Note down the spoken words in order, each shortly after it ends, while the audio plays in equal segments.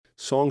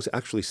songs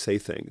actually say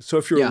things. So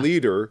if you're Yeah. a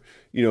leader,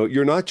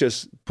 you're not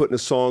just putting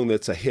a song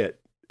that's a hit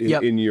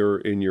in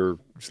your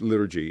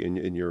liturgy,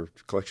 in your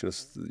collection,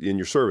 in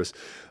your service.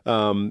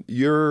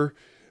 You're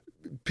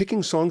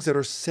picking songs that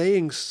are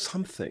saying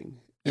something.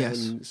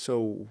 Yes. And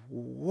so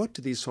what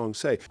do these songs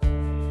say?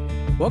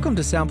 Welcome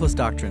to Sound Plus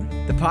Doctrine,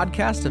 the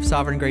podcast of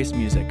Sovereign Grace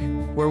Music,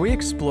 where we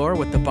explore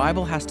what the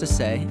Bible has to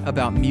say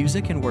about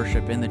music and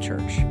worship in the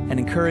church and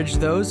encourage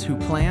those who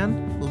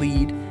plan,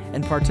 lead,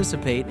 and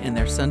participate in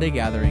their Sunday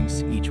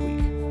gatherings each week.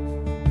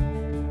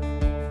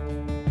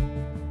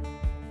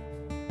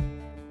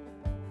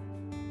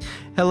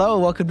 Hello,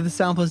 welcome to the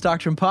Sound Plus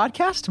Doctrine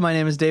podcast. My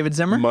name is David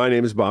Zimmer. My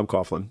name is Bob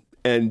Coughlin.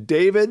 And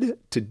David,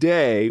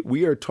 today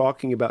we are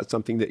talking about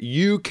something that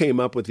you came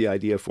up with the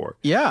idea for.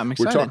 Yeah, I'm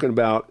excited. We're talking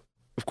about,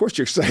 of course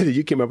you're excited,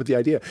 you came up with the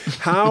idea,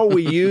 how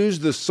we use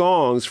the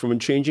songs from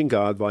Unchanging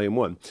God, Volume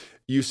 1.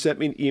 You sent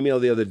me an email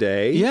the other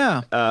day.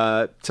 Yeah.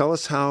 Tell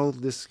us how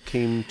this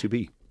came to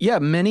be. Yeah,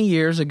 many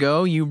years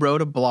ago, you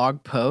wrote a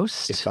blog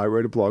post. If I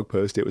wrote a blog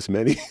post, it was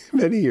many,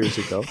 many years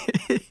ago.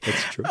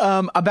 That's true.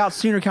 About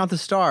Sooner Count the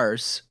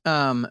Stars,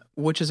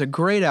 which is a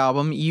great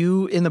album.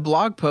 In the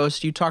blog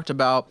post, you talked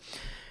about,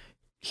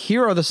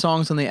 here are the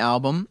songs on the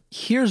album,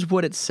 here's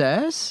what it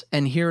says,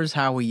 and here's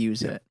how we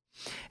use it.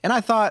 And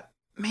I thought,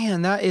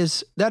 man, that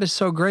is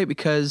so great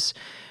because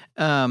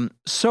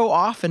so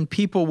often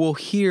people will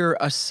hear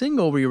a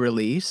single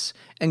re-release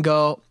and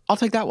go, I'll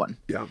take that one.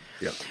 Yeah.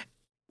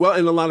 Well,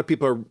 and a lot of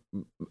people,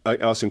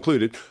 us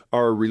included,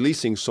 are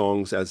releasing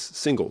songs as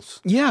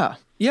singles. Yeah.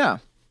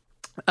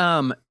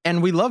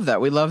 And we love that.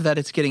 We love that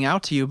it's getting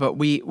out to you, but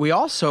we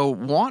also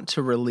want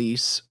to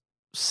release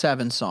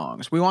 7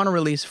 songs. We want to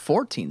release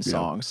 14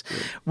 songs. Yeah.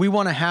 We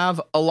want to have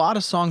a lot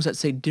of songs that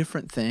say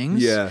different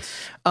things. Yes.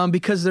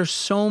 Because there's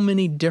so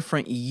many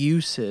different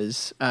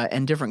uses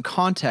and different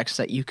contexts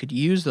that you could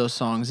use those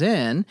songs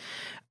in,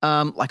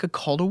 like a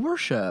call to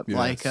worship,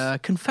 like a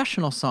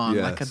confessional song,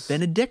 like a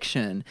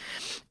benediction.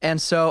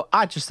 And so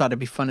I just thought it'd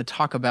be fun to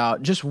talk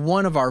about just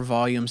one of our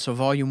volumes, so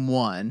volume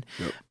 1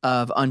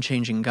 of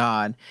Unchanging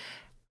God.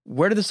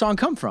 Where did the song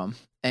come from?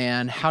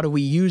 And how do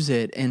we use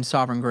it in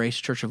Sovereign Grace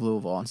Church of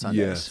Louisville on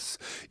Sundays? Yes.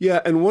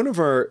 Yeah, and one of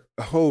our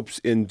hopes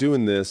in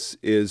doing this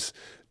is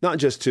not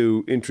just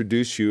to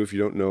introduce you, if you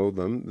don't know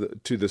them,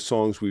 to the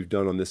songs we've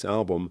done on this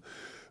album,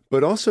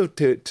 but also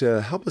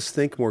to help us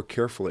think more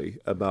carefully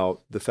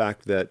about the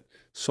fact that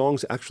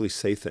songs actually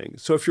say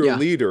things. So if you're a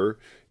leader,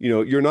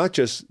 you're not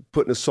just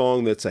putting a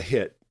song that's a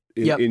hit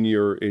in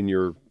your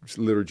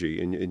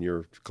liturgy, in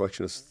your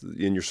collection,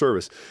 in your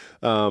service.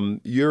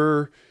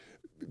 You're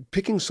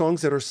picking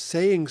songs that are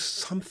saying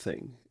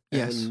something.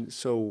 Yes. And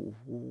so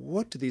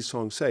what do these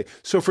songs say?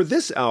 So for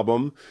this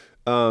album,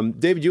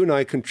 David, you and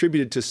I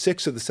contributed to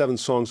 6 of the 7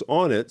 songs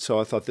on it, so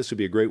I thought this would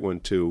be a great one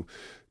to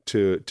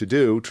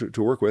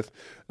work with.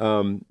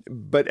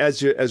 But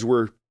as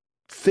we're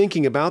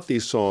thinking about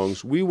these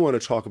songs, we want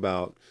to talk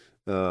about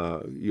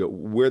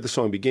where the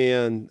song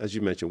began, as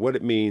you mentioned, what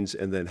it means,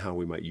 and then how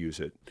we might use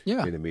it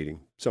in a meeting.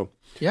 So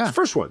the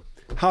first one,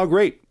 How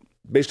Great,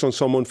 based on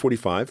Psalm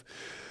 145.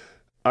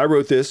 I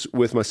wrote this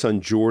with my son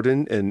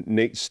Jordan, and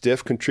Nate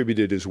Stiff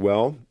contributed as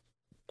well.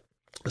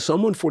 Psalm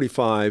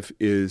 145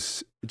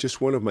 is just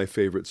one of my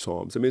favorite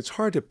psalms. I mean, it's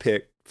hard to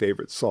pick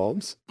favorite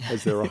psalms,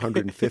 as there are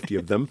 150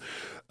 of them,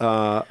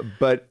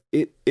 but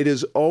it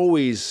has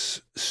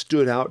always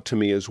stood out to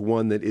me as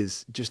one that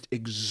is just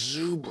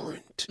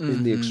exuberant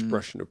in the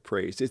expression of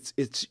praise.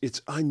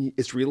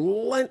 It's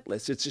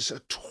relentless. It's just a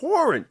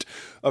torrent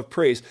of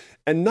praise,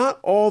 and not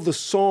all the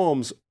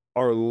psalms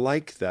are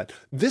like that.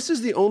 This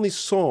is the only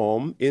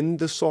psalm in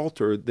the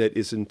Psalter that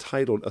is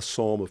entitled a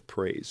psalm of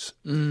praise.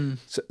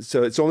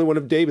 So it's only one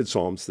of David's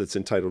psalms that's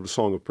entitled a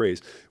song of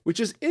praise, which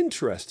is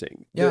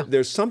interesting. Yeah.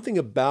 There's something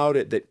about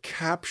it that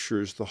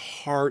captures the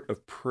heart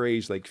of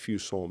praise like few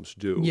psalms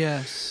do.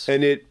 Yes.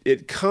 And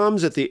it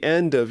comes at the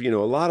end of, a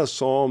lot of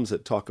psalms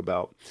that talk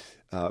about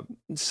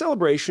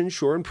celebration,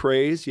 sure, and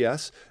praise,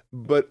 yes,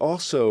 but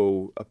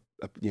also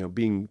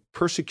being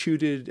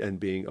persecuted and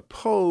being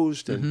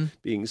opposed and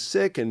being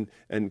sick and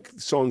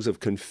songs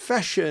of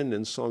confession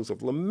and songs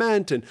of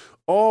lament and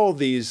all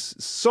these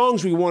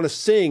songs we want to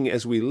sing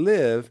as we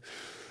live.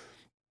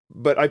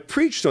 But I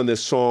preached on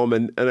this psalm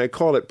and I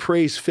call it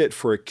Praise Fit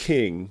for a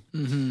King.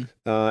 And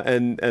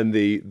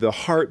the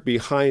heart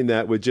behind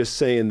that was just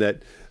saying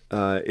that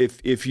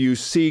if you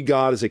see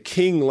God as a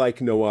king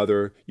like no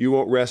other, you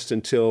won't rest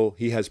until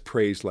he has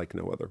praise like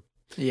no other.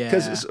 Yeah.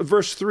 Because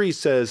verse 3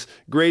 says,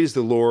 great is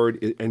the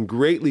Lord and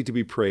greatly to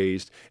be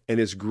praised, and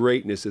his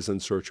greatness is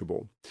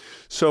unsearchable.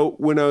 So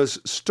when I was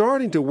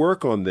starting to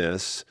work on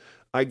this,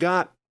 I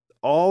got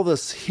all the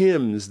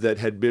hymns that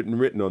had been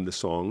written on the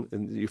song,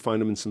 and you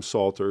find them in some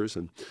psalters,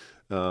 and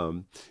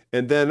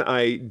then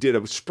I did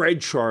a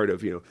spread chart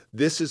of,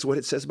 this is what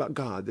it says about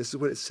God, this is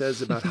what it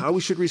says about how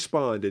we should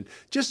respond, and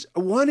just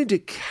wanted to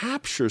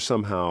capture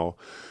somehow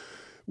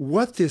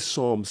what this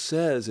psalm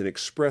says and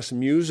express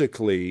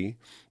musically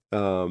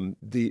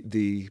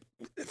the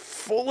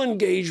full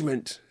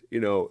engagement,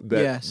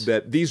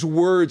 that these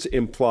words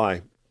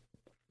imply.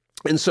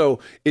 And so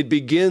it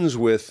begins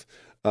with,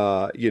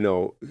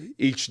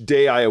 each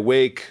day I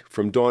awake,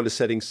 from dawn to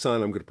setting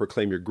sun, I'm going to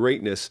proclaim your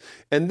greatness.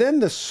 And then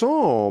the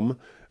psalm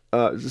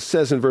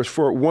says in verse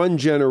 4, one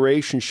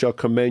generation shall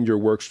commend your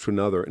works to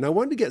another. And I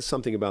wanted to get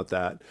something about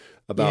that,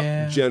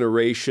 about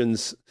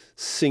generations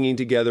singing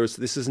together.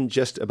 So this isn't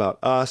just about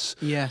us.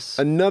 Yes.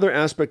 Another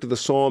aspect of the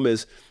psalm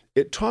is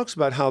it talks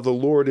about how the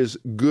Lord is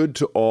good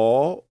to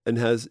all and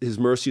has his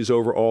mercy is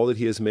over all that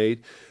he has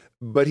made,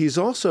 but he's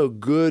also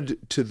good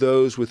to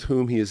those with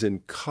whom he is in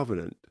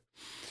covenant.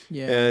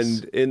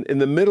 Yes. And in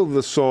the middle of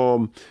the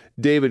psalm,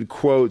 David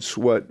quotes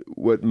what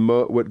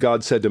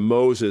God said to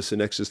Moses in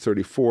Exodus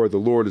 34, the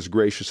Lord is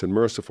gracious and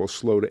merciful,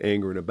 slow to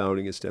anger and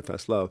abounding in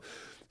steadfast love,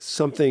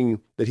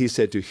 something that he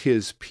said to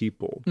his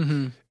people.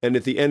 Mm-hmm. And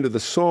at the end of the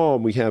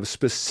psalm, we have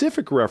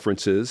specific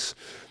references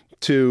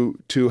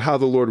to how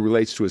the Lord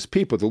relates to his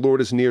people. The Lord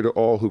is near to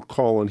all who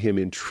call on him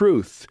in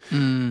truth.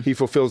 Mm. He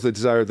fulfills the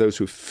desire of those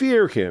who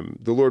fear him.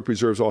 The Lord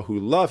preserves all who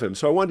love him.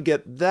 So I wanted to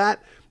get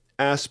that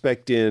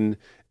aspect in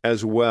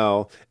as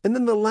well. And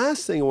then the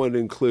last thing I wanted to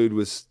include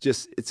was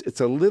just,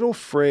 it's a little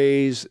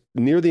phrase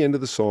near the end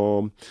of the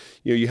psalm.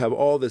 You have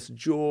all this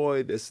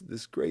joy, this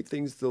great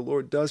things the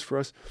Lord does for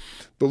us.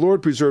 The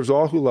Lord preserves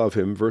all who love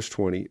him, verse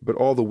 20, but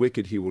all the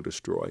wicked he will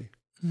destroy.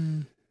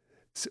 Mm.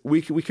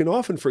 We can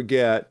often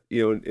forget,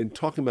 in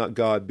talking about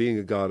God being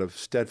a God of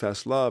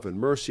steadfast love and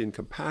mercy and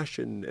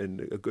compassion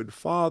and a good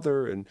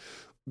father and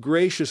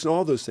gracious and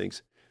all those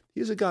things,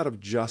 he is a God of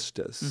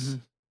justice. Mm-hmm.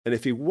 And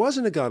if he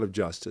wasn't a God of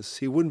justice,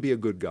 he wouldn't be a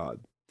good God.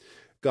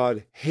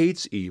 God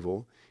hates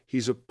evil.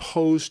 He's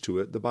opposed to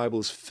it. The Bible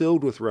is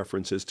filled with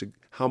references to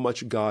how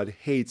much God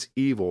hates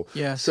evil.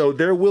 Yes. So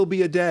there will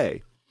be a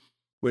day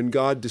when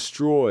God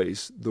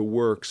destroys the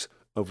works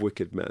of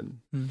wicked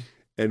men. Mm.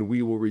 And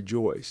we will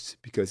rejoice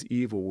because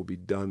evil will be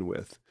done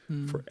with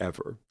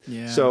forever.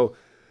 Yeah.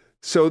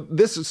 So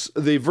this is,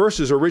 the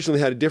verses originally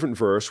had a different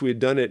verse. We had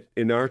done it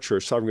in our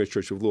church, Sovereign Grace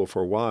Church of Louisville,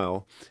 for a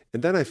while.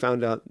 And then I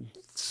found out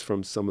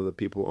from some of the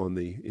people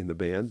in the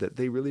band that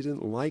they really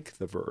didn't like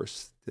the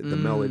verse, the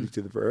melody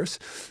to the verse.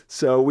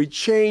 So we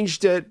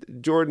changed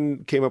it.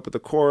 Jordan came up with the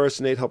chorus,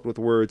 Nate helped with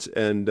the words,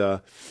 and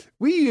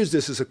we use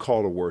this as a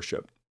call to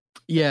worship.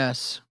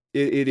 Yes.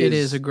 It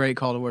is a great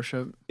call to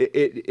worship.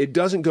 It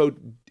doesn't go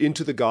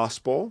into the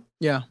gospel.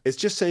 Yeah. It's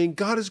just saying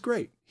God is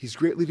great. He's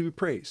greatly to be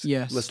praised.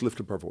 Yes. Let's lift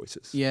up our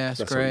voices. Yes,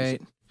 that's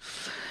great.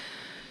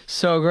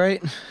 So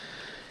great.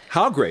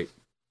 How great?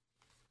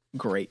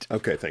 Great.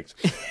 Okay, thanks.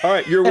 All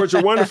right, your words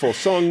are wonderful.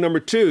 Song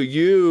number 2.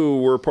 You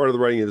were part of the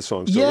writing of the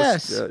song. So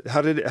yes.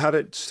 How did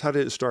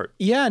it start?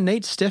 Yeah,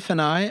 Nate Stiff and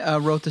I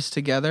wrote this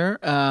together.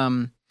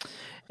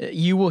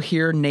 You will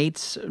hear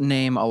Nate's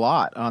name a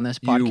lot on this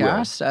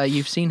podcast.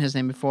 You've seen his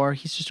name before.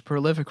 He's just a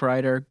prolific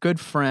writer, good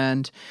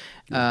friend,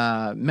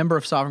 member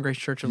of Sovereign Grace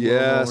Church of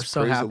Louisville. We're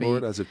so praise happy. the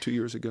Lord, as of 2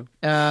 years ago.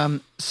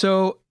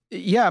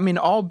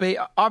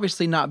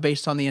 Obviously not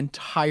based on the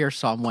entire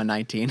Psalm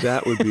 119.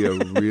 That would be a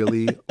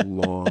really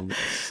long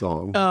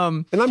song.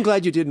 And I'm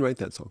glad you didn't write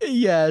that song.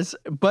 Yes,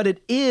 but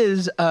it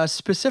is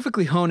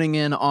specifically honing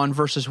in on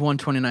verses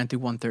 129 through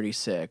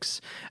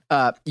 136.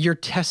 Your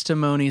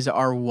testimonies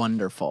are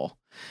wonderful.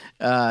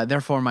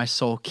 Therefore, my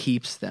soul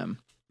keeps them.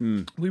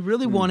 We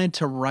really wanted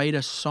to write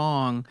a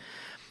song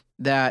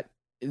that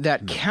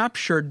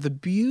captured the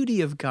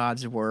beauty of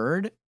God's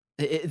word,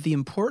 the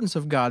importance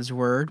of God's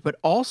word, but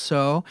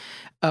also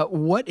how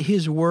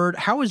his word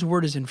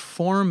is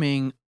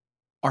informing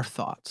our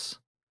thoughts,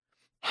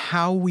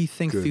 how we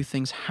think through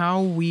things,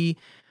 how we're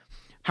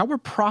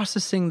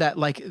processing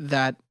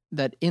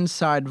that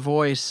inside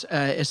voice,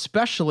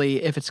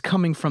 especially if it's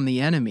coming from the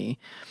enemy.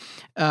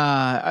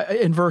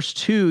 In verse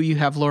 2, you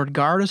have, Lord,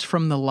 guard us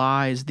from the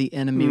lies the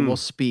enemy will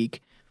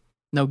speak.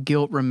 No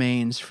guilt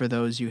remains for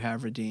those you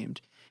have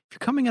redeemed. If you're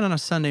coming in on a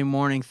Sunday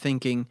morning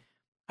thinking,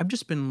 I've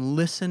just been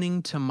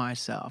listening to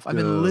myself, I've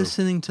been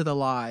listening to the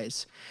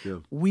lies,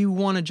 we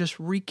want to just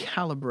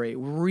recalibrate,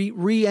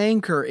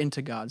 re-anchor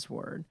into God's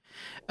word.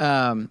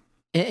 And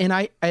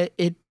I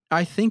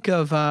think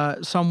of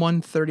Psalm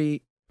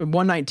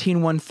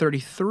 119,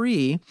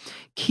 133,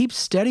 keep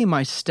steady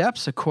my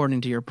steps according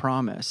to your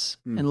promise,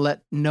 and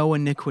let no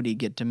iniquity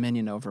get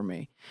dominion over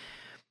me.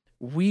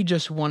 We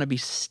just want to be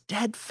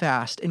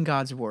steadfast in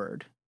God's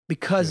word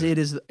because it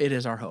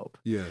is our hope.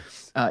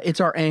 Yes. It's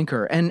our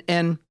anchor.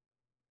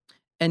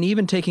 And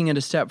even taking it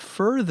a step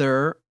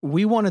further,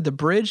 we wanted the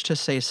bridge to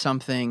say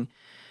something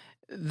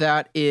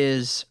that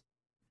is,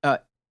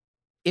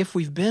 if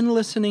we've been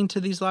listening to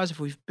these lies, if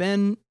we've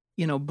been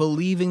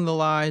believing the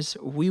lies,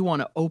 we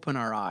want to open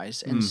our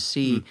eyes and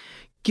see.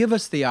 Give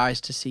us the eyes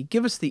to see.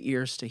 Give us the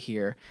ears to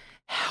hear.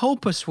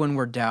 Help us when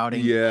we're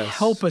doubting. Yes.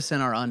 Help us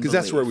in our unbelief. Because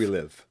that's where we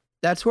live.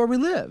 That's where we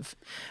live.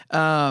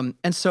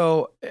 And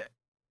so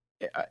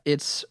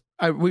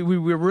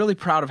we're really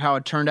proud of how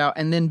it turned out.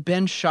 And then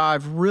Ben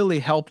Shive really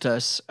helped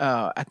us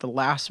at the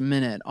last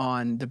minute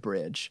on the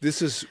bridge.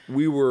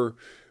 We were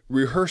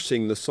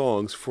rehearsing the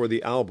songs for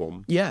the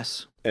album.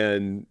 Yes.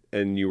 and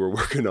you were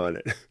working on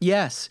it.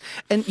 Yes.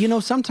 And,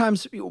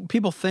 sometimes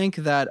people think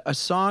that a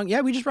song,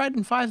 we just write it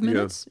in 5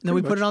 minutes, and then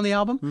we put it on the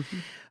album. Mm-hmm.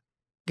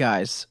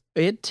 Guys,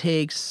 it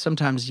takes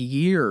sometimes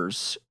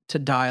years to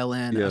dial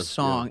in a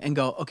song and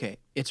go, okay,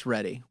 it's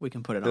ready. We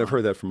can put it on. I've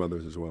heard that from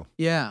others as well.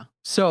 Yeah.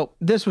 So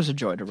this was a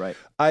joy to write.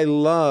 I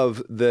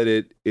love that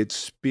it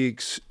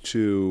speaks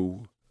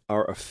to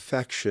our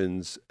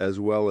affections as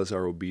well as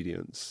our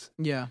obedience.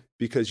 Yeah.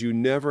 Because you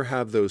never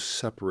have those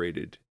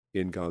separated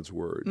in God's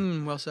word.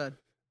 Well said.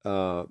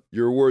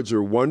 Your words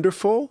are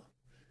wonderful,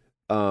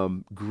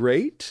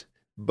 great,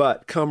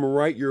 but come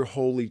write your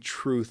holy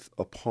truth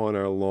upon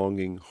our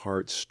longing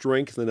hearts.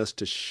 Strengthen us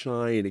to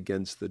shine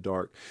against the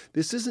dark.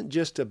 This isn't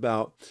just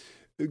about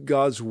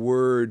God's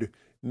word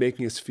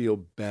making us feel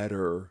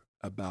better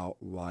about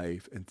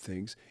life and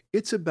things.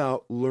 It's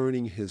about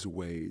learning his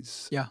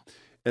ways. Yeah.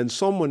 And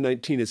Psalm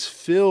 119 is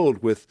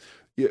filled with,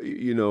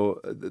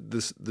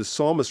 the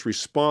psalmist's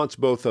response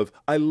both of,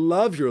 I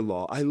love your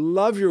law, I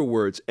love your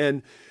words,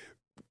 and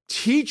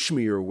teach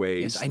me your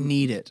ways. Yes, I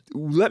need it.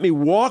 Let me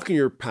walk in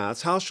your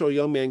paths. How shall a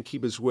young man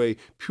keep his way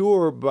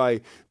pure? By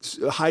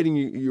hiding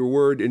your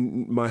word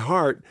in my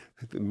heart.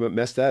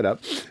 Messed that up.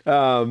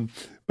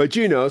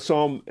 But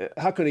Psalm,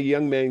 how can a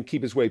young man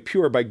keep his way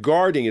pure? By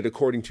guarding it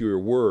according to your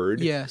word.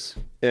 Yes.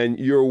 And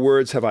your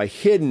words have I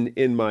hidden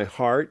in my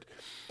heart,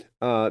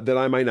 that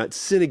I might not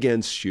sin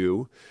against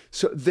you.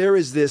 So there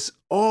is this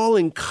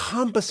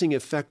all-encompassing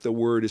effect the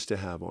word is to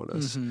have on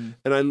us. Mm-hmm.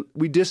 And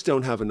we just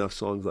don't have enough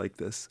songs like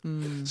this.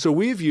 Mm. So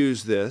we've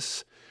used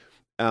this.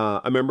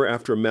 I remember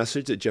after a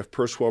message that Jeff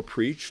Purswell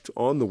preached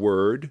on the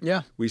word,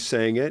 we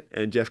sang it,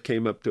 and Jeff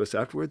came up to us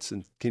afterwards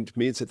and came to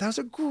me and said, that was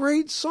a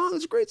great song.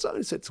 It's a great song.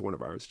 I said, it's one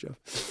of ours, Jeff.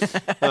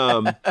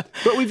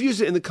 But we've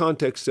used it in the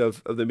context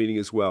of the meeting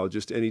as well,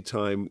 just any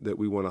time that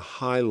we want to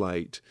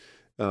highlight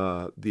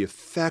the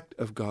effect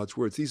of God's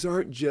words. These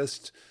aren't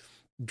just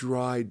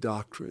dry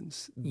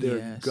doctrines.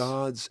 They're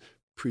God's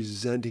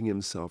presenting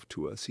himself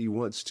to us. He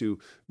wants to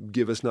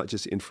give us not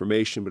just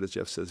information, but as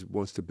Jeff says, he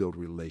wants to build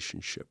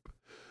relationship.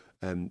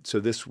 And so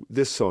this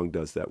song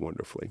does that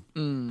wonderfully.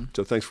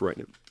 So thanks for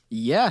writing it.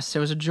 Yes, it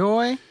was a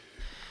joy.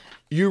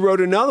 You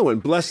wrote another one,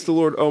 Bless the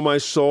Lord, O my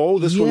soul.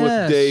 This one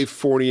with Dave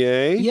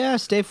Fournier.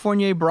 Yes, Dave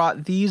Fournier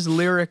brought these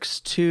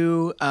lyrics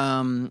to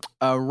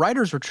a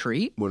writer's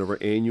retreat. One of our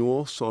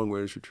annual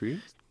songwriters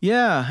retreats.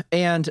 Yeah,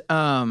 and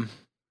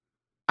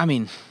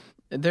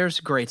there's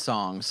great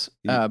songs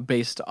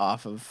based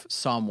off of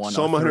Psalm 103.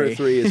 Psalm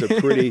 103 is a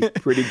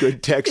pretty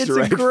good text to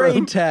write from. It's a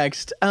great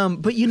text.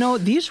 But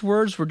these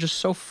words were just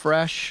so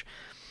fresh.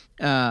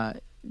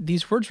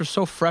 These words were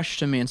so fresh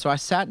to me, and so I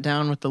sat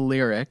down with the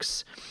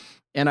lyrics,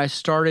 and I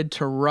started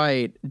to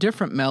write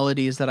different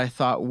melodies that I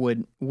thought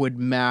would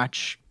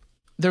match.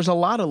 There's a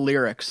lot of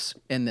lyrics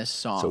in this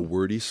song.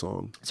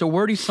 It's a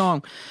wordy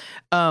song.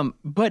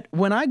 But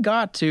when I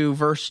got to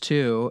verse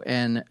 2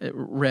 and it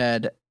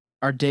read,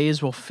 our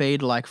days will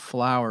fade like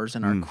flowers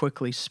and are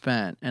quickly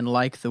spent, and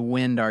like the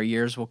wind our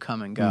years will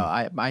come and go.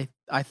 I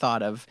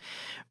thought of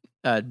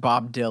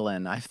Bob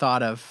Dylan. I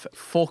thought of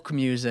folk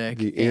music.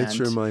 The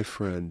answer, my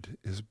friend,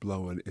 is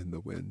blowing in the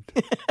wind.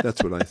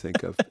 That's what I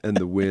think of. And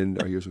the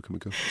wind, our years will come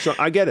and go. So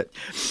I get it.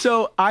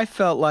 So I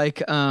felt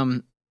like,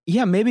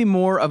 maybe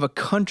more of a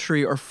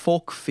country or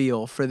folk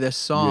feel for this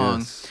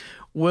song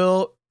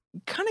will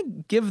kind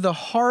of give the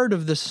heart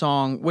of the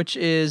song, which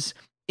is,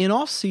 in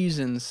all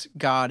seasons,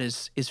 God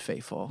is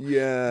faithful.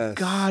 Yes.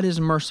 God is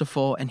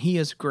merciful, and he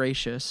is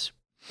gracious.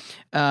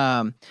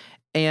 And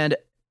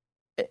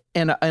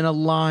a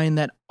line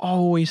that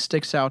always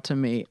sticks out to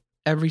me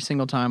every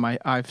single time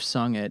I've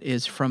sung it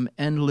is, from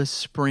endless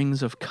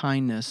springs of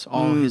kindness,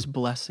 all his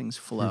blessings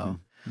flow.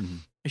 Mm-hmm. Mm-hmm.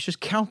 It's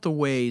just count the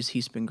ways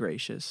he's been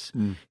gracious.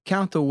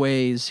 Count the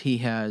ways he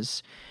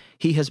has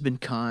been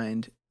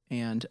kind.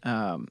 And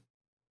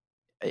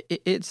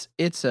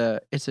it's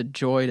a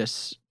joy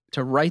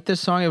to write this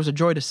song. It was a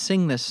joy to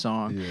sing this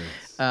song.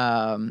 Yes.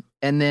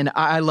 And then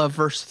I love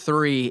verse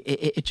 3.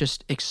 It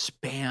just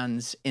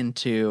expands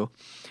into,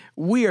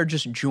 we are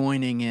just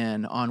joining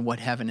in on what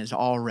heaven is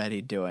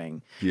already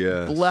doing.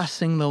 Yes.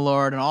 Blessing the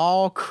Lord, and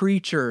all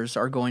creatures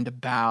are going to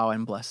bow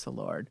and bless the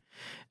Lord.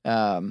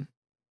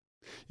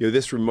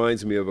 This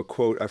reminds me of a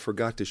quote I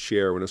forgot to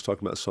share when I was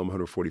talking about Psalm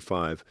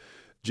 145.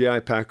 J.I.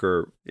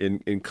 Packer,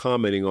 in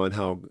commenting on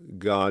how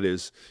God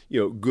is,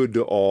 good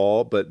to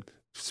all, but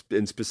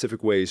in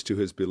specific ways to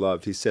his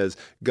beloved, he says,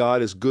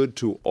 God is good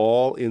to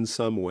all in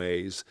some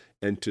ways,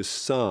 and to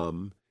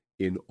some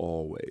in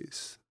all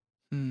ways.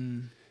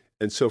 And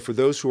so for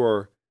those who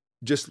are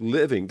just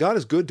living, God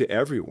is good to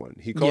everyone.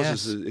 He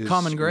causes his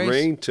common grace,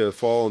 rain to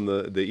fall on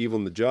the evil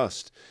and the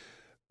just.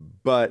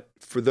 But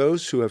for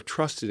those who have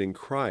trusted in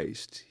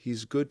Christ,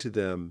 he's good to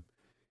them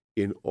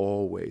in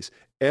all ways.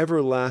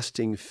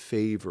 Everlasting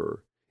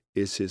favor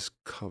is his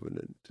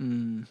covenant.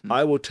 Mm-hmm.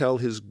 I will tell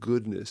his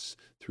goodness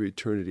through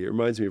eternity. It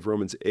reminds me of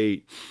Romans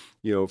 8.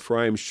 For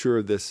I am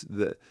sure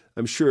that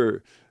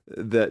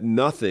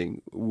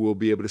nothing will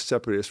be able to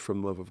separate us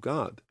from the love of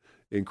God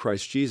in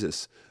Christ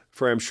Jesus.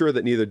 For I am sure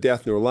that neither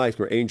death nor life,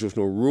 nor angels,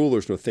 nor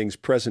rulers, nor things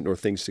present, nor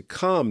things to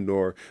come,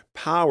 nor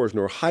powers,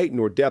 nor height,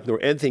 nor depth, nor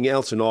anything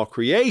else in all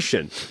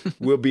creation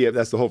will be,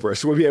 that's the whole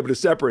verse, will be able to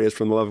separate us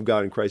from the love of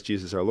God in Christ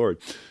Jesus our Lord.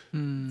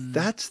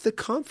 That's the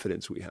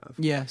confidence we have.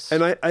 Yes.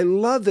 And I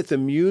love that the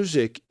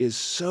music is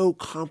so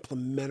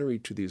complementary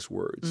to these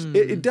words.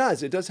 It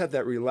does have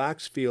that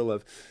relaxed feel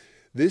of,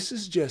 this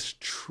is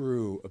just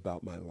true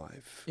about my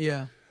life.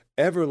 Yeah.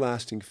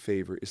 Everlasting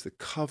favor is the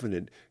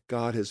covenant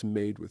God has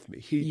made with me.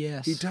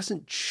 He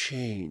doesn't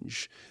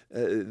change.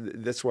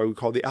 That's why we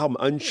call the album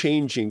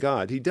Unchanging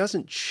God. He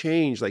doesn't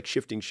change like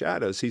shifting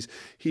shadows.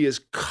 He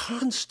is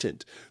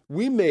constant.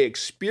 We may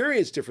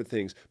experience different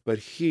things, but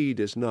he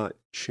does not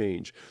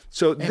change.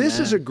 So this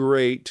is a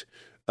great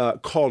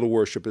call to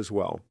worship as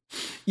well.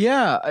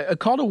 Yeah, a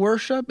call to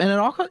worship, and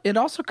it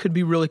also could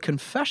be really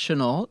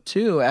confessional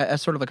too,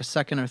 as sort of like a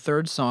second or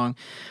third song.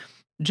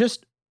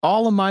 Just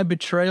all of my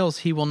betrayals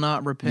he will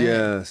not repay.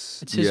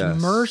 Yes. It's his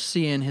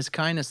mercy and his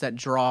kindness that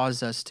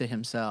draws us to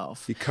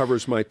himself. He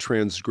covers my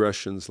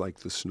transgressions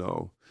like the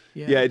snow.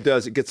 Yeah, it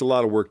does. It gets a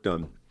lot of work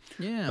done.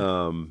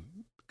 Yeah.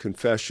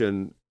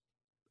 Confession,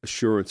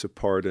 assurance of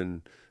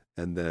pardon,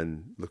 and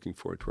then looking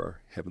forward to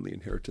our heavenly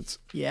inheritance.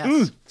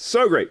 Yes.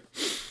 So great.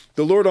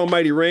 The Lord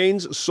Almighty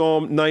reigns,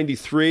 Psalm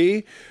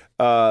 93.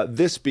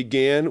 This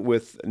began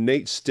with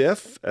Nate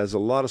Stiff, as a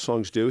lot of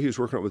songs do. He was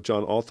working on it with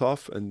John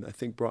Altoff, and I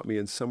think brought me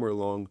in somewhere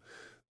along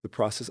the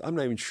process. I'm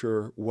not even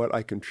sure what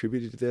I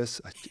contributed to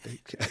this.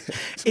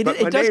 It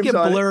does get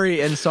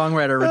blurry in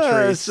songwriter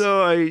retreats.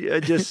 So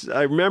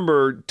I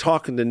remember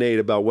talking to Nate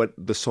about what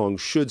the song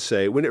should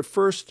say. When he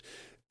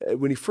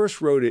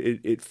first wrote it,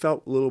 it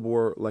felt a little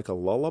more like a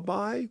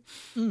lullaby.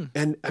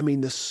 And I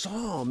mean, the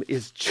psalm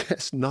is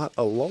just not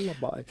a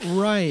lullaby.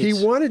 Right. He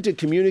wanted to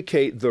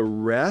communicate the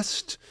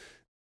rest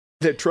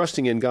that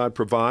trusting in God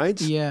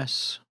provides.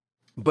 Yes.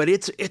 But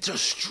it's a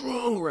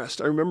strong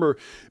rest. I remember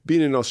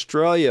being in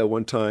Australia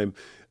one time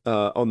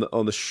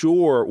on the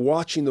shore,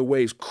 watching the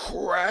waves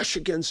crash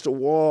against a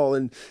wall,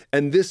 and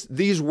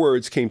these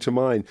words came to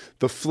mind: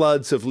 "The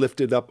floods have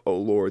lifted up, O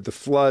Lord. The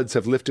floods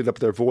have lifted up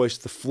their voice.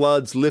 The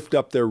floods lift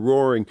up their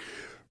roaring.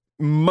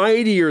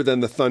 Mightier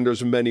than the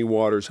thunders of many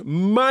waters,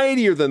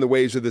 mightier than the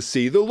waves of the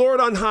sea. The Lord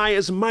on high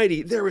is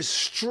mighty. There is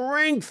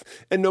strength,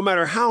 and no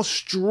matter how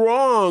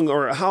strong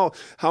or how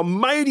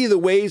mighty the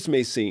waves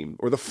may seem,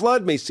 or the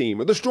flood may seem,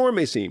 or the storm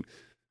may seem,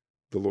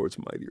 the Lord's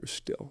mightier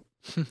still."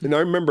 And I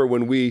remember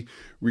when we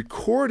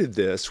recorded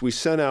this, we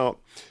sent out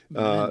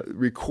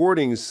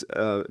recordings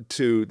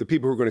to the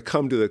people who were going to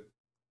come to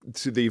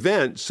the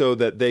event so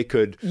that they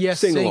could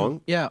sing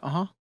along. Yeah,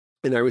 uh-huh.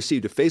 And I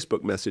received a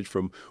Facebook message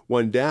from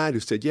one dad who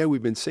said, "Yeah,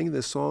 we've been singing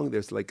this song.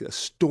 There's like a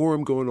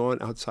storm going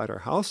on outside our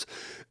house.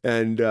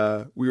 And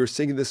we were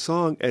singing this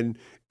song. And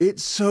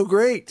it's so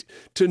great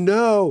to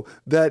know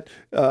that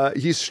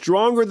he's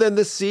stronger than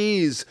the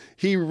seas.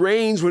 He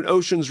reigns when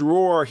oceans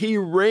roar. He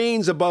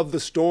reigns above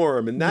the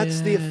storm." And that's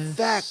the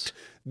effect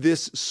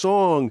this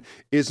song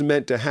is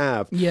meant to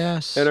have.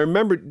 Yes. And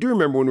do you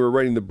remember when we were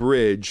writing the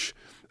bridge?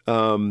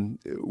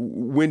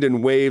 Wind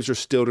and waves are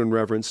stilled in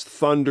reverence.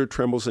 Thunder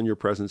trembles in your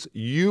presence.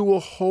 You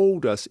will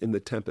hold us in the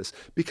tempest.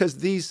 Because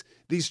these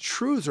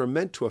truths are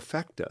meant to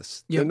affect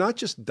us. Yep. They're not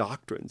just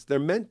doctrines. They're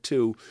meant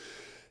to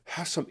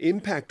have some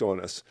impact on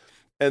us.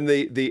 And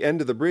the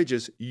end of the bridge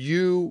is,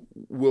 you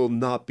will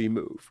not be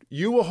moved.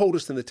 You will hold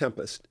us in the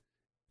tempest,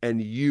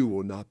 and you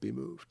will not be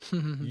moved.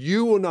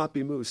 You will not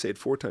be moved. Say it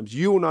 4 times.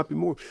 You will not be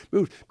moved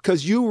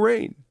because you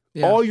reign.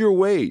 Yeah. All your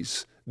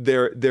ways,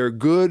 they're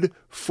good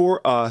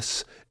for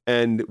us,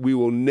 and we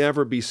will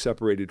never be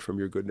separated from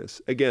your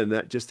goodness. Again,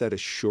 that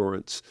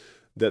assurance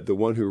that the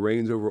one who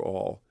reigns over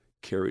all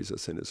carries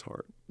us in his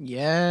heart.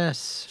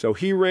 Yes. So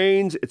he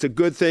reigns. It's a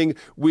good thing.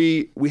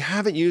 We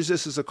haven't used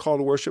this as a call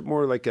to worship,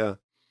 more like a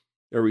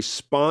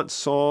response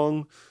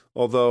song.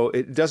 Although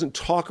it doesn't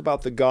talk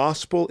about the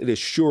gospel, it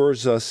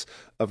assures us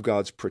of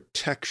God's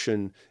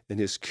protection and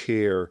his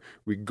care,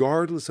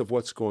 regardless of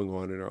what's going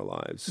on in our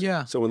lives.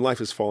 Yeah. So when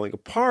life is falling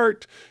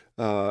apart,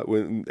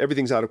 when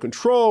everything's out of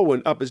control,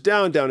 when up is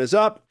down, down is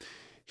up,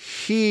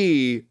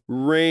 he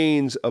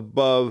reigns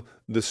above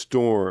the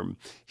storm.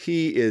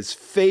 He is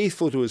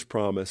faithful to his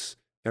promise,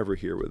 ever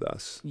here with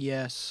us.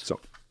 Yes.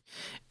 So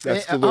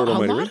that's the Lord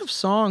Almighty. A lot of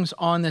songs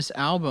on this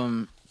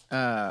album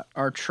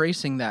are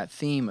tracing that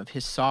theme of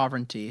his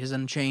sovereignty, his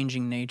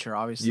unchanging nature,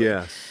 obviously.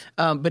 Yes.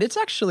 But it's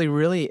actually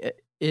really,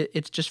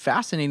 it's just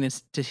fascinating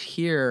to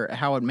hear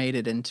how it made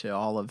it into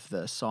all of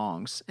the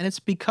songs. And it's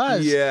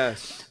because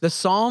the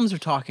Psalms are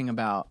talking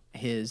about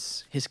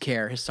his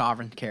care, his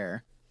sovereign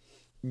care.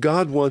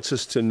 God wants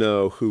us to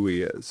know who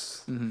he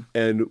is. Mm-hmm.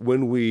 And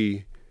when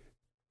we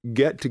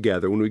get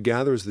together, when we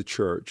gather as the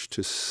church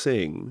to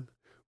sing,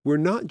 we're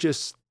not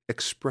just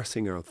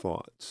expressing our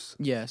thoughts.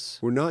 Yes.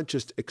 We're not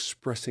just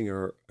expressing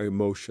our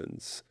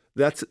emotions.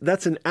 That's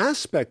an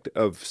aspect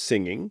of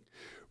singing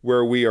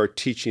where we are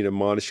teaching,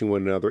 admonishing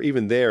one another.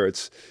 Even there,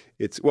 it's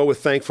with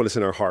thankfulness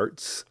in our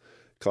hearts,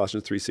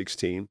 Colossians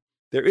 3:16.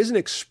 There is an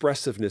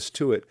expressiveness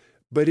to it,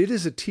 but it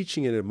is a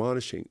teaching and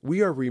admonishing.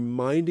 We are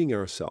reminding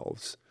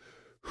ourselves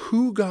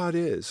who God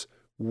is,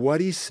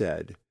 what he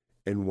said,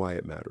 and why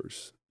it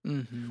matters.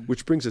 Mm-hmm.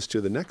 Which brings us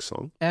to the next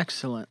song.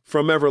 Excellent.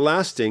 From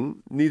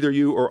Everlasting, neither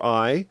you or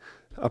I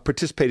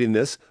participate in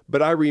this,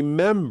 but I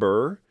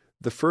remember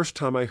the first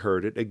time I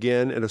heard it,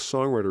 again at a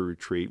songwriter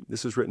retreat.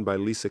 This is written by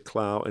Lisa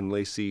Clow and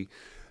Lacey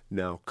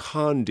now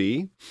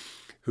Condi,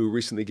 who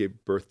recently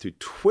gave birth to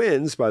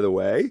twins, by the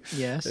way.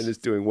 Yes. And is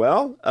doing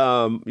well.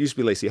 Used to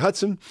be Lacey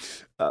Hudson.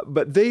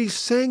 But they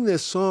sang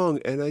this song,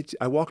 and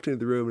I walked into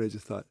the room and I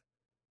just thought,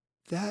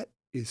 that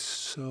is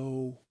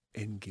so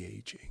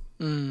engaging.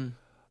 Mm.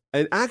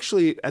 And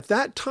actually, at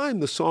that time,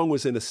 the song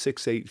was in a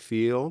 6/8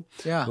 feel.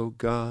 Yeah. Oh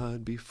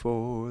God,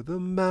 before the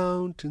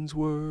mountains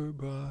were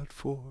brought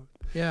forth.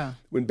 Yeah.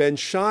 When Ben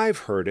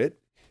Shive heard it,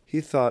 he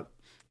thought,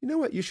 you know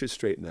what, you should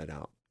straighten that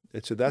out.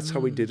 And so that's how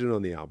we did it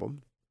on the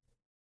album.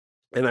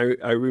 And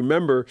I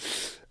remember,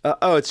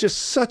 it's just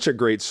such a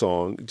great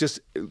song,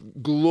 just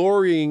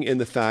glorying in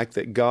the fact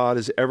that God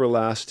is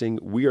everlasting.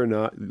 We are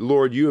not.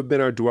 Lord, you have been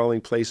our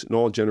dwelling place in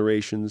all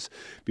generations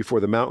before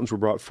the mountains were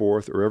brought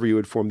forth, or ever you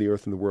had formed the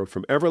earth and the world.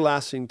 From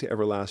everlasting to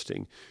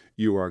everlasting,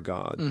 you are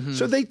God. Mm-hmm.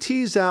 So they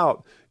tease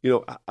out,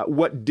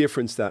 what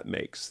difference that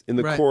makes. In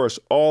the chorus,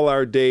 all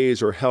our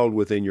days are held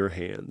within your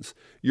hands.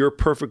 Your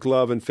perfect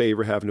love and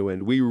favor have no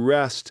end. We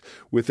rest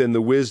within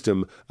the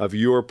wisdom of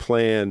your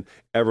plan,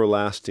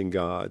 everlasting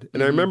God.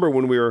 And I remember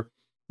when we were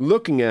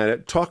looking at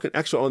it, talking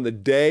actually on the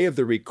day of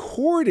the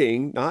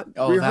recording, not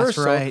rehearsal. That's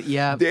right.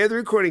 Yeah. Day of the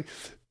recording.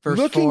 Verse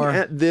looking 4.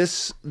 at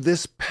this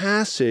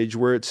passage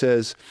where it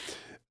says,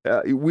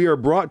 we are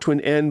brought to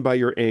an end by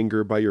your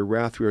anger, by your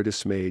wrath we are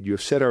dismayed. You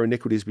have set our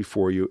iniquities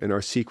before you and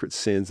our secret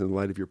sins in the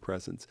light of your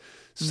presence.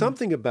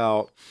 Something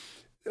about,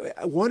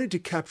 I wanted to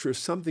capture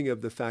something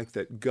of the fact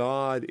that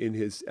God in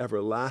his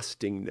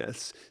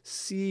everlastingness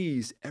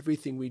sees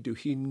everything we do.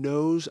 He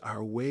knows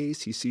our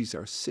ways. He sees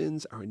our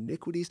sins, our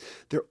iniquities.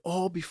 They're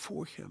all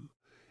before him.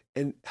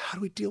 And how do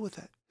we deal with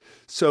that?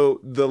 So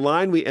the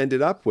line we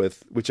ended up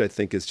with, which I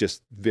think is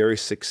just very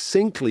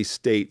succinctly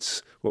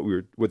states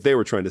what they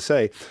were trying to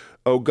say,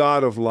 O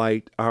God of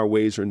light, our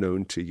ways are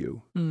known to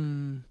you.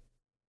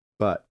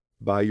 But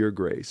by your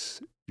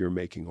grace, you're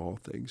making all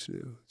things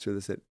new. So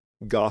there's that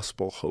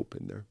gospel hope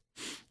in there.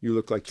 You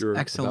look like you're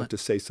about to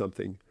say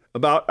something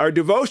about our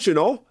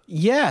devotional.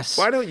 Yes.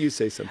 Why don't you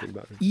say something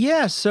about it?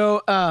 Yeah,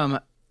 so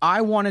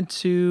I wanted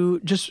to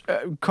just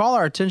call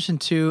our attention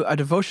to a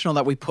devotional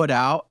that we put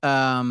out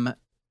around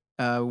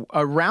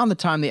the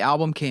time the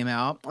album came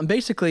out. And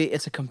basically,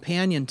 it's a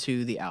companion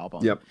to the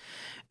album. Yep.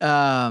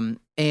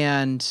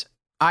 And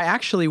I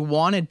actually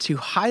wanted to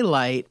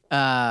highlight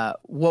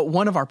what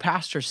one of our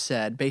pastors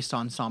said based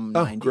on Psalm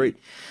 90. Oh, great.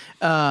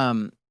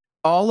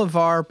 All of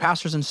our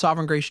pastors in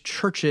Sovereign Grace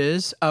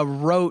churches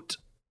wrote...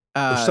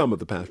 or some of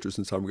the pastors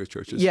in Sovereign Grace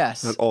churches.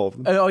 Yes. Not all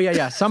of them. Oh,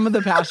 yeah. Some of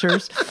the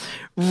pastors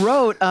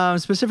wrote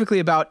specifically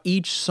about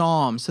each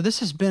psalm. So this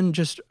has been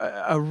just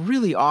a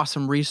really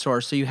awesome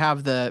resource. So you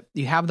have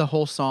the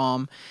whole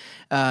psalm,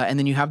 and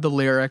then you have the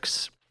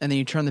lyrics, and then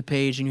you turn the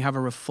page and you have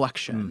a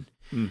reflection.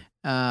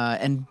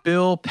 And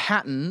Bill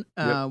Patton,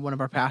 one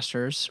of our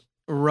pastors,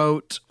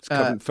 wrote... It's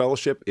Covenant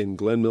Fellowship in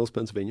Glen Mills,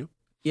 Pennsylvania.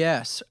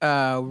 Yes.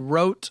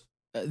 Wrote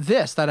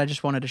this that I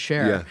just wanted to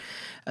share.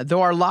 Yeah.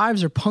 Though our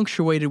lives are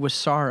punctuated with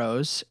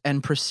sorrows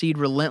and proceed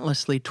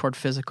relentlessly toward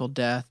physical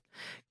death,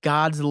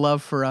 God's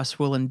love for us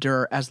will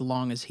endure as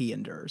long as he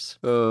endures.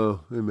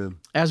 Oh, amen.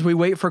 As we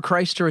wait for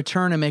Christ to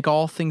return and make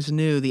all things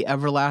new, the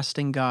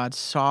everlasting God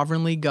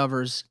sovereignly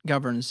governs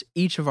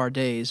each of our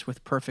days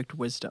with perfect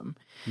wisdom.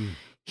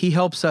 He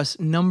helps us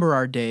number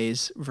our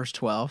days, verse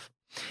 12,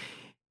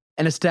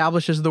 and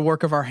establishes the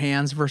work of our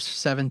hands, verse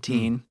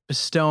 17,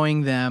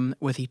 bestowing them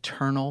with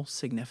eternal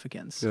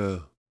significance. Yeah.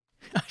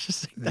 I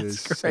just think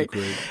that's So great.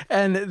 great.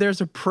 And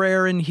there's a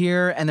prayer in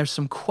here, and there's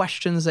some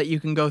questions that you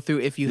can go through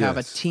if you have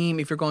a team,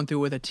 if you're going through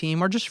with a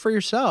team, or just for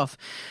yourself.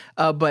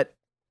 But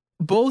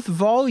both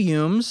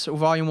volumes,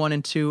 volume 1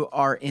 and 2,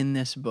 are in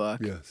this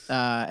book. Yes.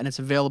 And it's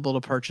available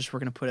to purchase. We're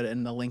going to put it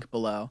in the link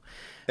below.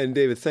 And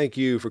David, thank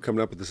you for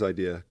coming up with this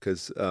idea,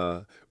 because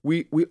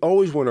we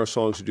always want our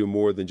songs to do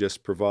more than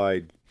just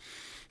provide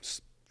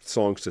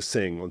songs to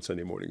sing on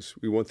Sunday mornings.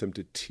 We want them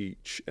to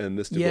teach, and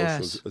this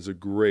devotional is a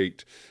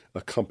great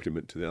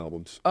accompaniment to the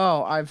albums.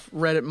 Oh, I've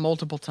read it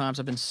multiple times.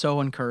 I've been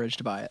so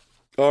encouraged by it.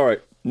 All right,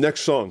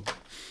 next song,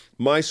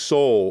 My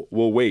Soul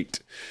Will Wait,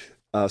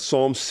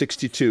 Psalm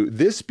 62.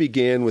 This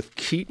began with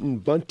Keaton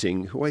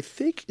Bunting, who I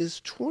think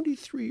is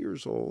 23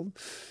 years old,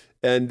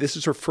 and this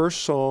is her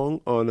first song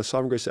on a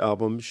Sovereign Grace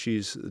album.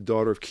 She's the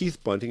daughter of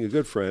Keith Bunting, a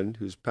good friend,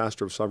 who's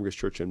pastor of Sovereign Grace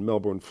Church in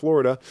Melbourne,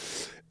 Florida,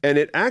 and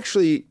it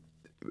actually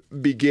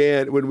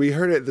began when we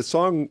heard it at the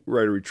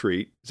songwriter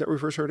retreat. Is that where we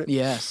first heard it?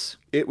 Yes.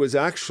 It was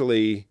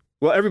actually,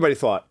 everybody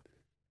thought,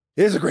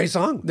 this is a great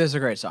song. This is a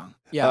great song.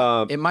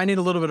 Yeah. It might need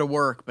a little bit of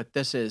work, but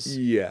this is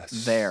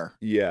there.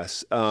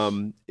 Yes.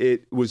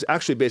 It was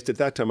actually based at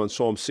that time on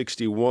Psalm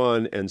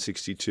 61 and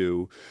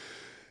 62.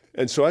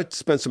 And so I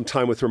spent some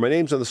time with her. My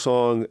name's on the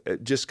song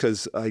just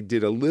because I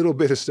did a little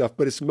bit of stuff,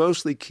 but it's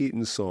mostly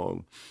Keaton's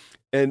song.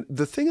 And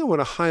the thing I want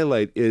to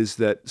highlight is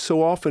that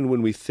so often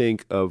when we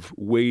think of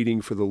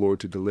waiting for the Lord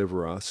to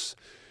deliver us,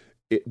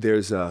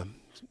 there's a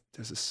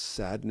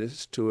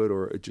sadness to it,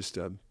 or just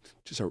a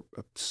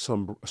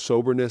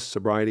soberness,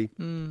 sobriety.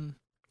 And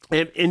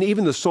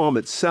even the psalm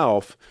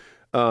itself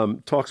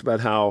talks about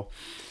how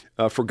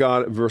for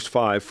God, verse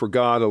 5, for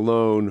God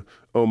alone,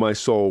 O my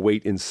soul,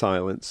 wait in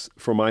silence,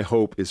 for my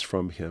hope is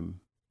from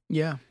him.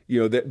 Yeah.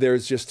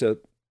 There's just a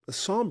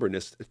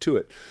somberness to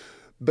it.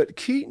 But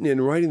Keaton,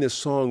 in writing this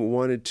song,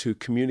 wanted to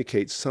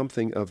communicate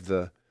something of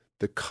the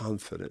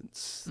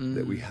confidence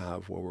that we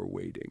have while we're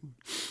waiting.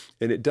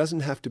 And it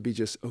doesn't have to be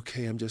just,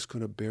 okay, I'm just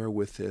going to bear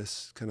with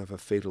this, kind of a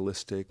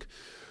fatalistic,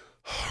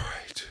 all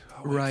right,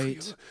 I'll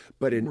wait for you.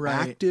 But an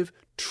active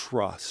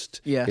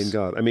trust in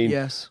God. I mean,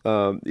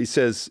 he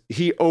says,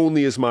 he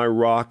only is my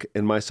rock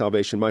and my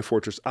salvation, my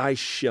fortress. I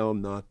shall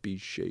not be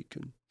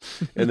shaken.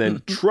 And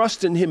then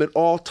trust in him at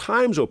all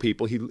times, O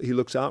people. He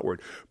looks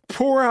outward.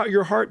 Pour out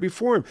your heart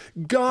before him.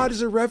 God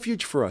is a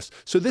refuge for us.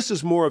 So this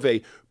is more of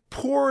a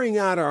pouring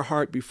out our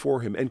heart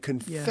before him and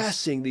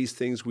confessing these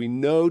things we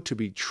know to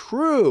be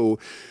true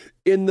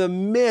in the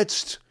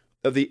midst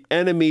of the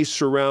enemy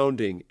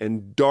surrounding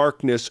and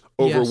darkness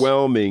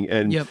overwhelming.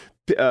 And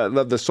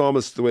love the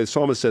psalmist, the way the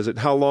psalmist says it,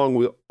 how long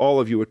will all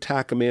of you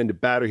attack a man to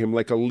batter him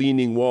like a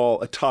leaning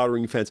wall, a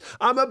tottering fence?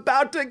 I'm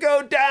about to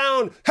go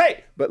down.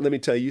 Hey, but let me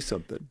tell you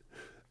something.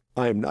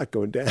 I am not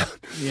going down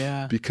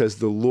because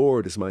the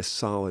Lord is my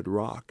solid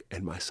rock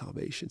and my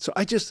salvation. So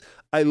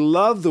I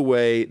love the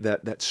way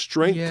that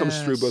strength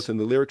comes through both in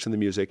the lyrics and the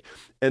music.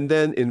 And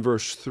then in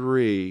verse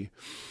 3,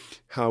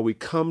 how we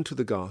come to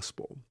the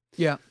gospel,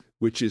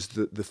 which is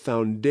the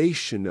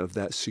foundation of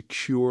that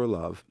secure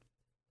love.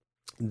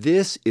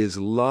 This is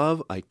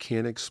love I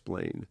can't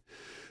explain.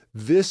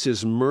 This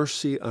is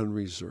mercy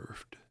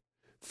unreserved.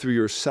 Through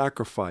your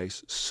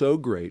sacrifice so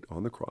great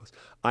on the cross,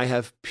 I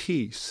have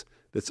peace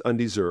that's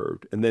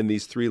undeserved. And then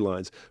these 3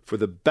 lines, for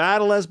the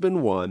battle has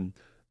been won.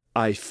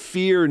 I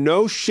fear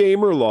no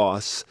shame or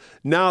loss.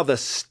 Now the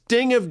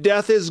sting of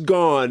death is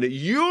gone.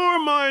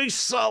 You're my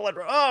solid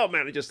rock. Oh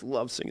man, I just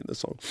love singing this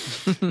song.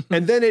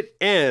 And then it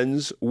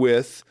ends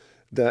with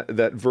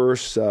that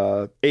verse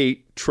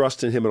 8,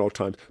 trust in him at all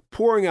times,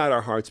 pouring out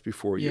our hearts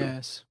before you.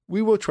 Yes.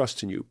 We will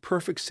trust in you.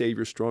 Perfect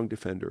Savior, strong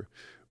defender.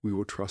 We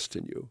will trust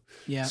in you.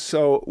 Yeah.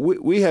 So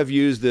we have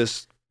used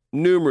this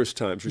numerous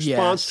times.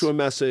 Response to a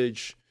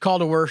message. Call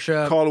to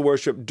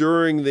worship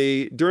during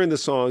the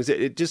songs.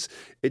 It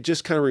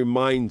just kind of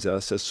reminds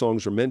us, as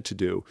songs are meant to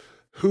do,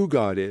 who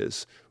God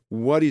is,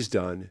 what he's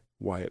done,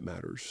 why it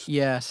matters.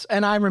 Yes.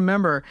 And I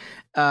remember,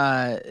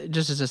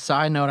 just as a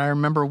side note, I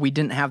remember we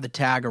didn't have the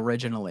tag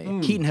originally.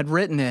 Keaton had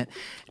written it,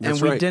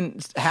 and we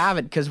didn't have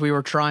it because we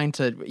were trying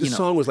to, The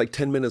song was like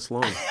 10 minutes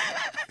long.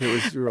 It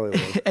was really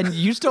long. And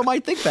you still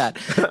might think that.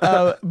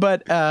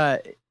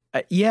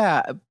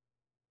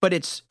 But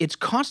it's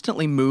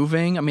constantly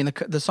moving. I mean,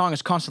 the song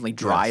is constantly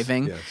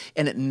driving,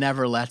 and it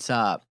never lets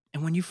up.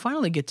 And when you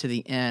finally get to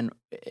the end,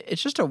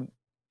 it's just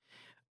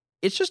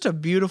a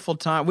beautiful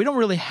time. We don't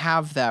really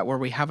have that where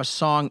we have a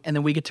song and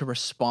then we get to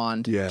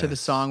respond to the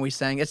song we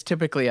sang. It's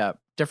typically a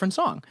different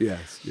song.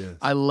 Yes.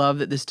 I love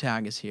that this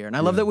tag is here, and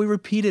I love that we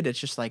repeat it. It's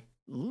just like,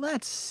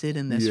 let's sit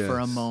in this for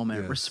a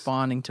moment,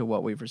 responding to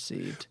what we've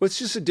received. Well, it's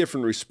just a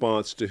different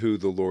response to who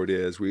the Lord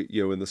is. We,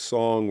 in the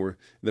song, in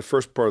the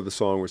first part of the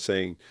song, we're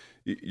saying,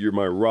 you're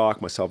my rock,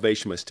 my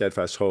salvation, my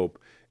steadfast hope.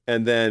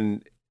 And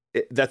then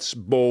that's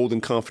bold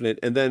and confident.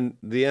 And then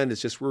the end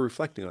is just, we're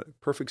reflecting on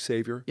it. Perfect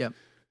Savior,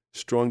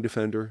 strong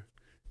defender.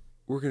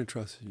 We're going to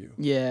trust in you.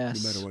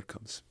 Yes. No matter what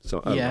comes.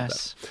 So I love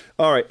that.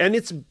 All right. And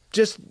it's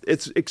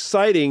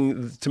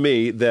exciting to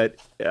me that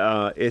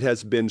it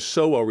has been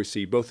so well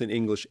received, both in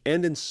English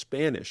and in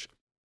Spanish.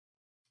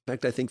 In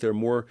fact, I think there are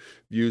more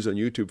views on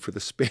YouTube for the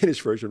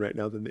Spanish version right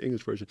now than the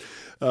English version,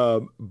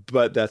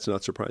 but that's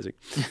not surprising.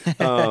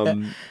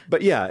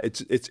 But yeah, it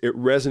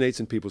resonates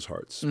in people's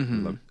hearts.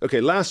 Mm-hmm.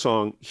 Okay, last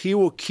song, "He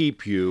Will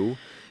Keep You,"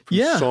 from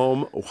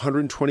Psalm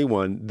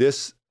 121.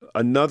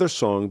 Another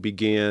song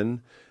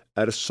began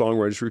at a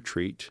songwriter's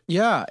retreat.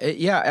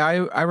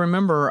 I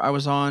remember I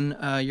was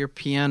on your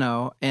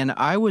piano, and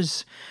I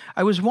was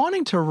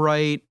wanting to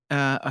write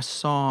a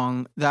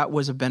song that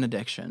was a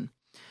benediction.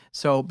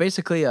 So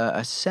basically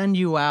a send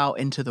you out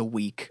into the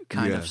week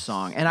kind of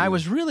song. And I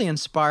was really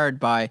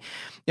inspired by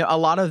a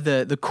lot of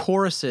the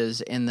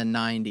choruses in the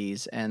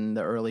 90s and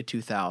the early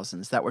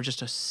 2000s that were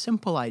just a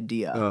simple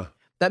idea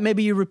that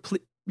maybe you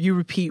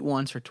repeat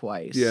once or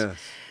twice. Yeah,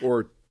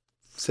 or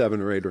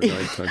 7 or 8 or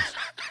 9 times.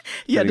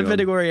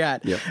 Depending where you're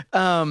at. Yeah.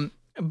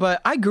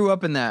 But I grew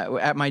up in that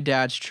at my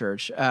dad's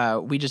church.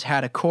 We just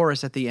had a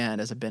chorus at the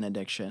end as a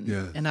benediction.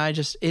 Yeah. And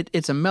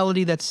it's a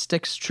melody that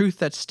sticks, truth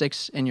that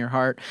sticks in your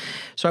heart.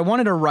 So I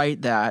wanted to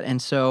write that.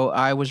 And so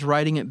I was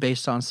writing it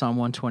based on Psalm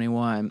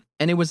 121.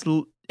 And it was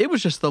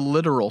just the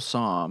literal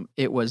psalm.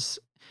 It was,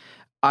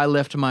 I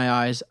lift my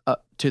eyes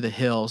up to the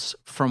hills.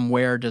 From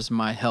where does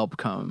my help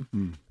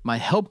come? My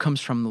help comes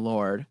from the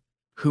Lord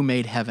who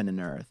made heaven and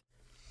earth.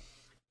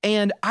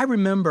 And I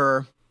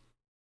remember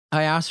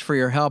I asked for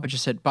your help. I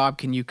just said, Bob,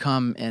 can you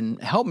come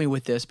and help me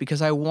with this?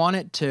 Because I want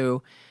it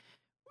to,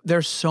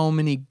 there's so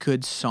many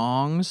good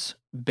songs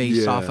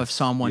based off of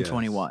Psalm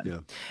 121. Yeah.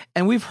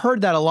 And we've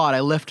heard that a lot.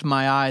 I lift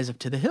my eyes up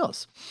to the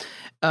hills.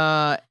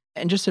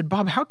 And just said,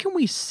 Bob, how can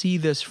we see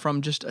this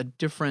from just a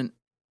different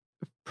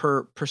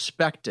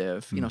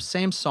perspective? You know,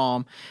 same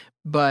psalm,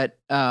 but,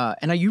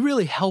 and you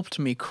really helped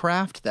me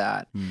craft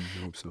that.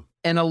 I hope so.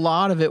 And a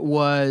lot of it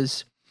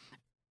was,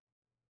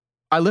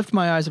 I lift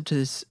my eyes up to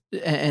this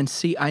and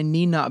see, I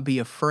need not be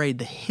afraid.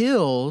 The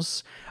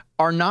hills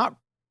are not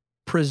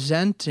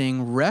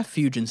presenting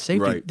refuge and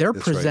safety. Right. They're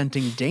That's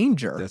presenting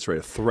danger. That's right.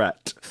 A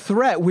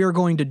threat. We're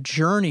going to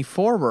journey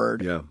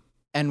forward. Yeah.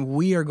 And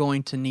we are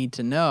going to need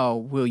to know,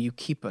 will you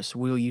keep us?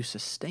 Will you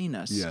sustain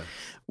us? Yes.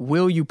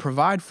 Will you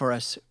provide for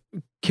us?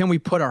 Can we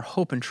put our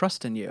hope and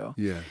trust in you?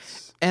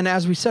 Yes. And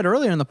as we said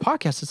earlier in the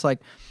podcast, it's like,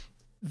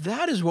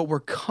 that is what we're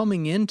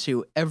coming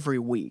into every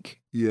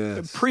week.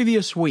 Yes.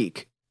 Previous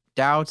week,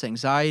 doubts,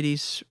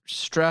 anxieties,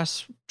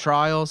 stress,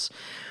 trials.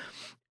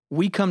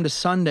 We come to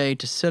Sunday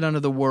to sit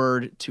under the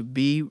Word, to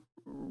be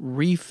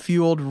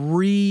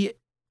refueled,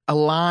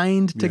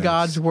 aligned to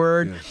God's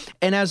Word. Yes.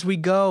 And as we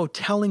go,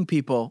 telling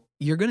people,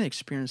 you're going to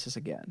experience this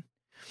again,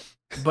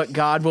 but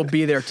God will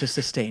be there to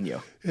sustain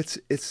you. It's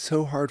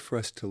so hard for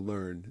us to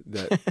learn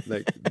that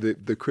like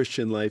the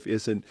Christian life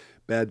isn't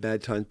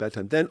bad times,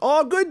 then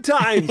all good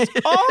times,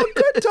 all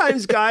good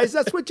times, guys.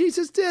 That's what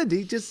Jesus did.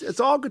 It's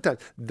all good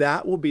times.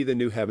 That will be the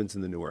new heavens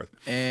and the new earth.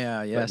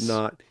 Yeah, yes. But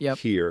not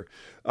here.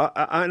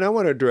 And I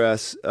want to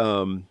address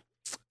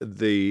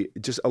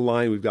just a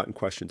line we've gotten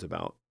questions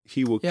about.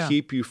 He will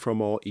keep you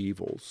from all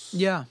evils.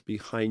 Yeah.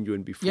 Behind you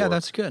and before. Yeah,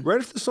 that's good. Right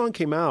after the song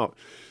came out,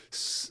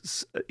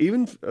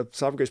 even a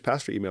Sovereign Grace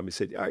pastor emailed me and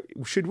said,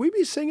 should we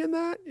be singing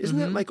that? Isn't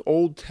that like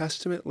Old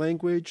Testament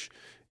language?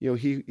 You know,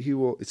 he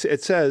will,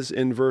 it says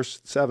in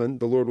verse 7,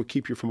 the Lord will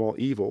keep you from all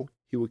evil.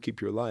 He will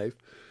keep your life.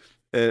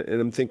 And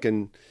I'm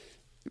thinking,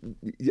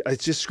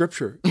 it's just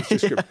scripture. It's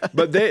just scripture.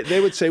 But they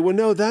would say, well,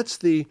 no, that's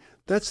the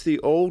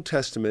Old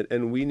Testament,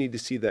 and we need to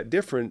see that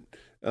different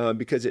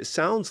because it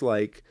sounds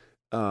like,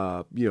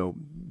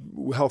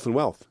 health and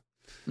wealth.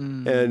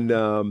 And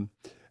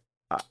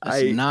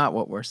that's not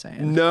what we're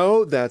saying.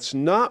 No, that's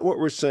not what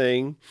we're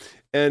saying.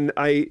 And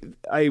I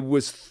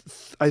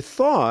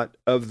thought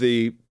of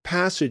the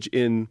passage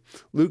in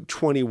Luke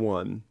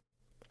 21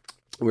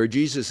 where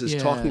Jesus is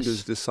talking to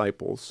his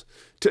disciples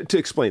to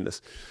explain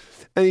this.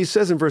 And he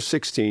says in verse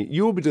 16,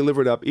 you will be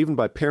delivered up even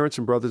by parents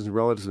and brothers and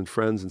relatives and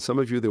friends, and some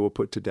of you they will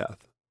put to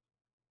death.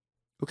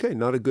 Okay,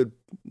 not a good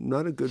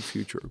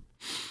future.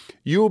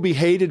 You will be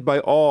hated by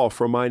all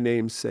for my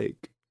name's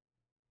sake.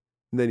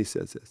 And then he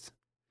says this,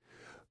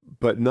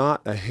 but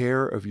not a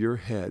hair of your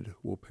head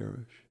will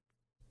perish.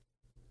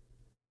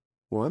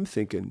 Well, I'm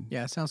thinking.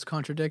 Yeah, it sounds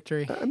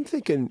contradictory. I'm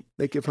thinking,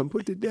 like, if I'm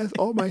put to death,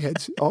 all my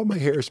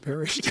hair is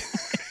perished.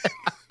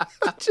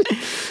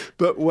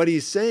 But what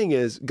he's saying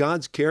is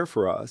God's care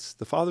for us,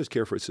 the Father's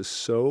care for us is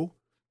so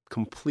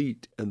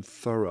complete and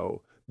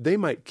thorough. They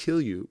might kill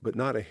you, but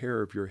not a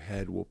hair of your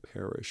head will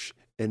perish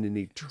in an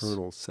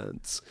eternal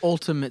sense.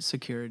 Ultimate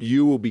security.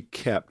 You will be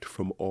kept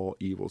from all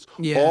evils.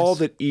 Yes. All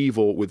that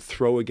evil would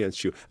throw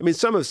against you. I mean,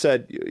 some have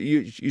said,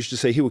 you should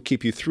say he will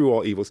keep you through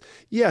all evils.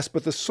 Yes,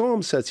 but the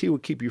Psalm says he will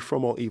keep you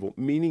from all evil,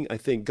 meaning I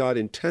think God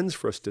intends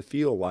for us to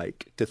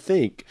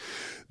think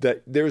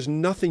that there's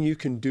nothing you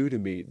can do to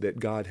me that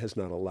God has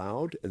not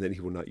allowed and that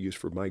he will not use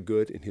for my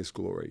good and his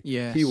glory.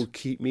 Yes. He will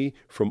keep me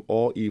from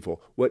all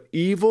evil. What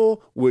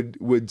evil would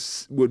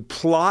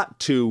plot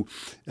to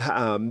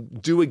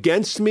do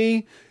against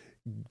me,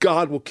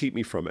 God will keep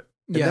me from it.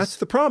 And that's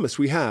the promise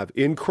we have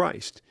in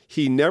Christ.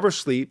 He never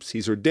sleeps.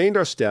 He's ordained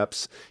our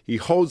steps. He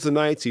holds the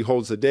nights. He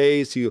holds the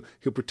days. He'll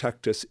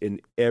protect us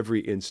in every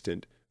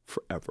instant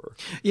forever.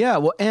 Yeah,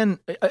 well, and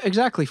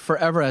exactly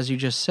forever, as you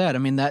just said. I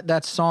mean,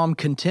 that psalm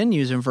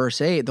continues in verse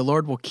 8. The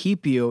Lord will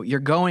keep you. You're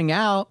going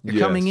out. You're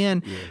coming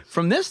in. Yes.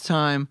 From this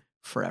time,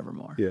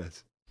 forevermore.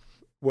 Yes.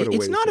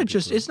 It's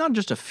not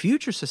just a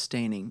future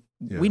sustaining.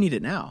 Yeah. We need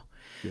it now.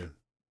 Yeah.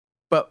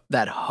 But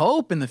that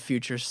hope in the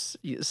future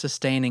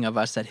sustaining of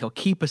us, that he'll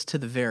keep us to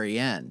the very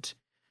end,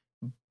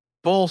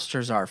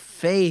 bolsters our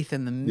faith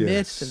in the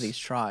midst of these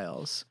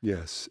trials.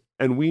 Yes.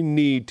 And we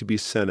need to be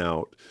sent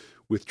out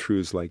with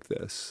truths like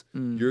this.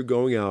 You're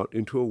going out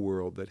into a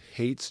world that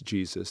hates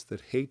Jesus,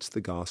 that hates the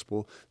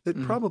gospel,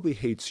 that probably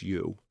hates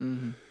you.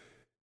 And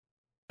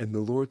the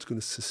Lord's going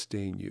to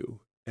sustain you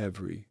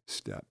every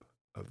step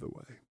of the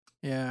way.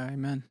 Yeah,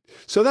 amen.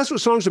 So that's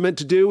what songs are meant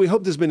to do. We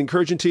hope this has been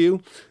encouraging to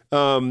you.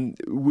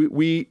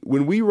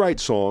 When we write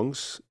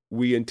songs,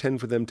 we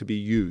intend for them to be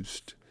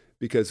used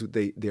because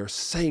they're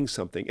saying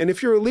something. And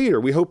if you're a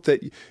leader, we hope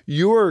that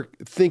you're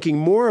thinking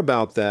more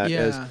about that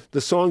as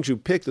the songs you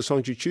pick, the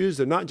songs you choose,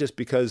 they're not just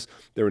because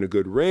they're in a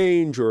good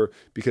range or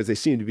because they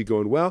seem to be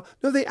going well.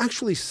 No, they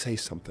actually say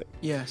something.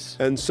 Yes.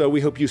 And so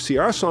we hope you see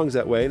our songs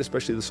that way, and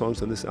especially the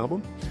songs on this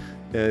album.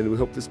 And we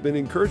hope this has been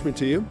encouragement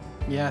to you.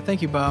 Yeah,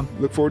 thank you, Bob.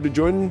 Look forward to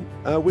joining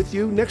with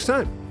you next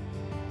time.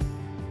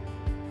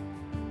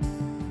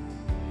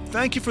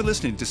 Thank you for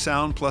listening to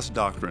Sound Plus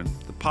Doctrine,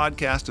 the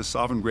podcast of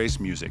Sovereign Grace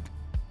Music.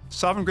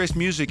 Sovereign Grace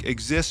Music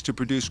exists to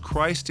produce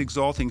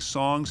Christ-exalting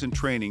songs and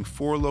training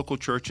for local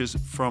churches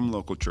from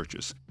local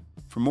churches.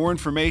 For more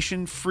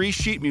information, free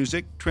sheet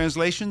music,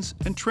 translations,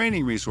 and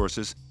training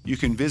resources, you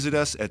can visit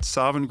us at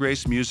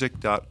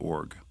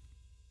sovereigngracemusic.org.